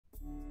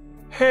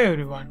Hey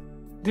everyone,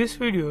 this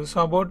video is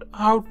about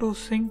how to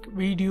sync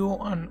video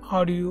and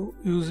audio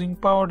using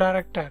Power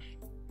Director.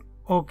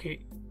 Okay,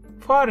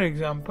 for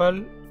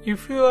example,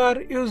 if you are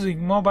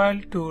using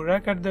mobile to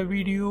record the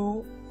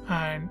video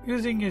and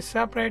using a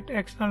separate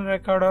external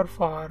recorder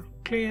for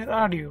clear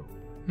audio.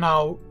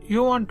 Now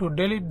you want to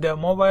delete the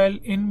mobile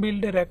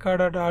inbuilt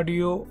recorded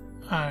audio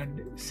and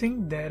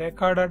sync the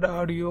recorded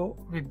audio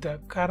with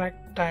the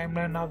correct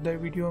timeline of the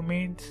video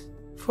means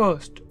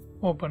first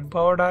open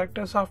Power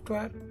Director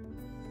software.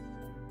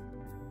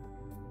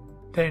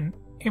 Then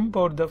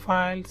import the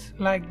files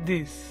like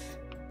this.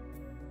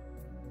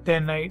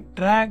 Then I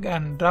drag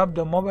and drop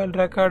the mobile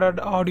recorded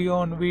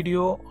audio and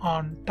video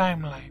on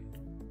timeline.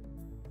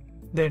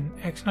 Then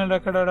external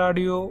recorded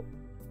audio.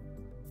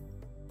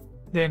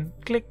 Then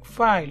click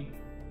File,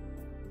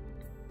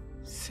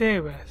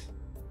 Save As,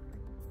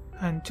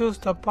 and choose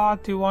the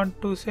path you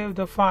want to save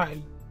the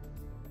file.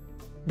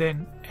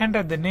 Then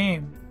enter the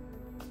name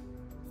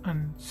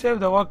and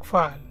save the work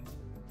file.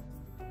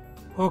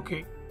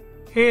 Okay.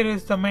 Here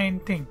is the main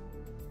thing.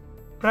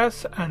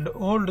 Press and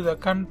hold the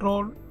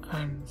control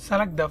and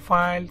select the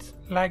files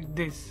like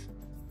this.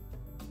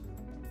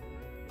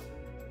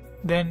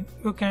 Then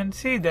you can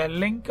see the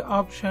link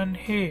option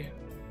here,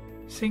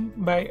 Sync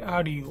by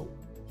Audio.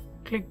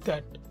 Click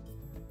that.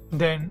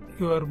 Then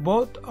your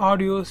both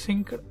audio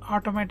synced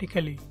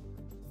automatically.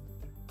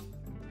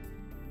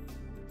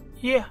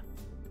 Yeah,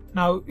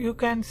 now you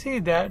can see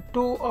that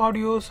two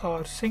audios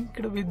are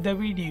synced with the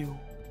video.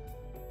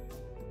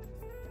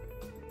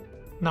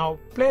 Now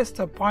place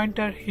the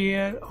pointer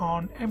here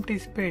on empty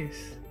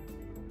space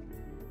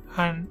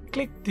and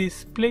click this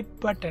split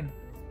button.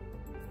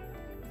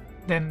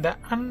 Then the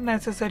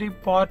unnecessary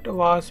part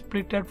was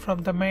splitted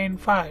from the main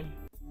file.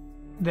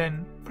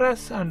 Then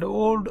press and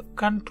hold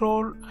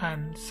Ctrl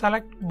and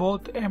select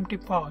both empty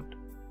part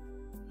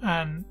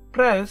and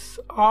press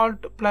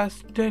Alt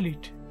plus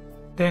Delete.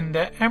 Then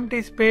the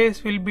empty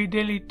space will be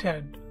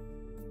deleted.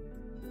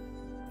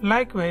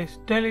 Likewise,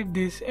 delete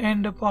this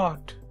end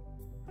part.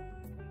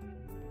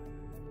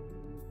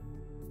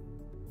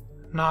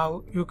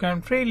 Now you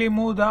can freely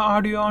move the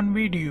audio and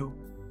video.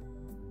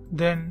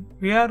 Then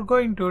we are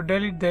going to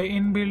delete the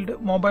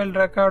inbuilt mobile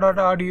recorded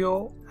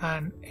audio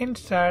and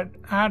instead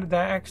add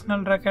the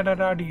external recorded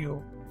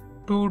audio.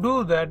 To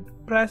do that,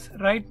 press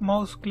right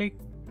mouse click,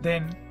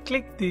 then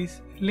click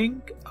this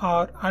link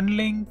or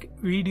unlink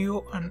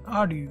video and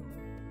audio.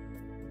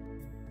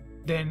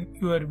 Then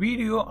your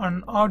video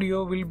and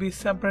audio will be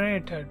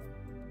separated.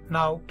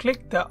 Now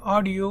click the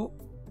audio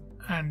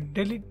and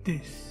delete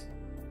this.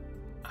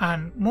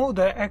 And move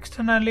the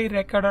externally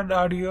recorded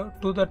audio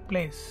to that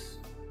place.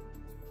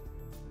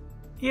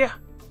 Yeah,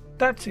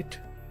 that's it.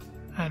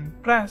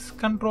 And press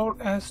Ctrl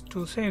S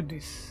to save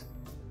this.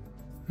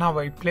 Now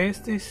I place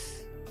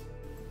this.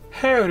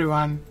 Hey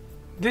everyone,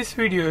 this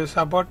video is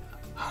about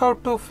how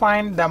to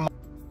find the.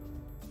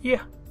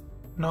 Yeah,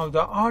 now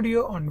the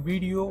audio and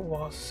video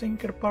was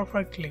synced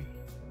perfectly.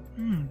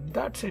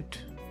 That's it.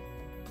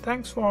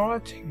 Thanks for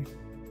watching.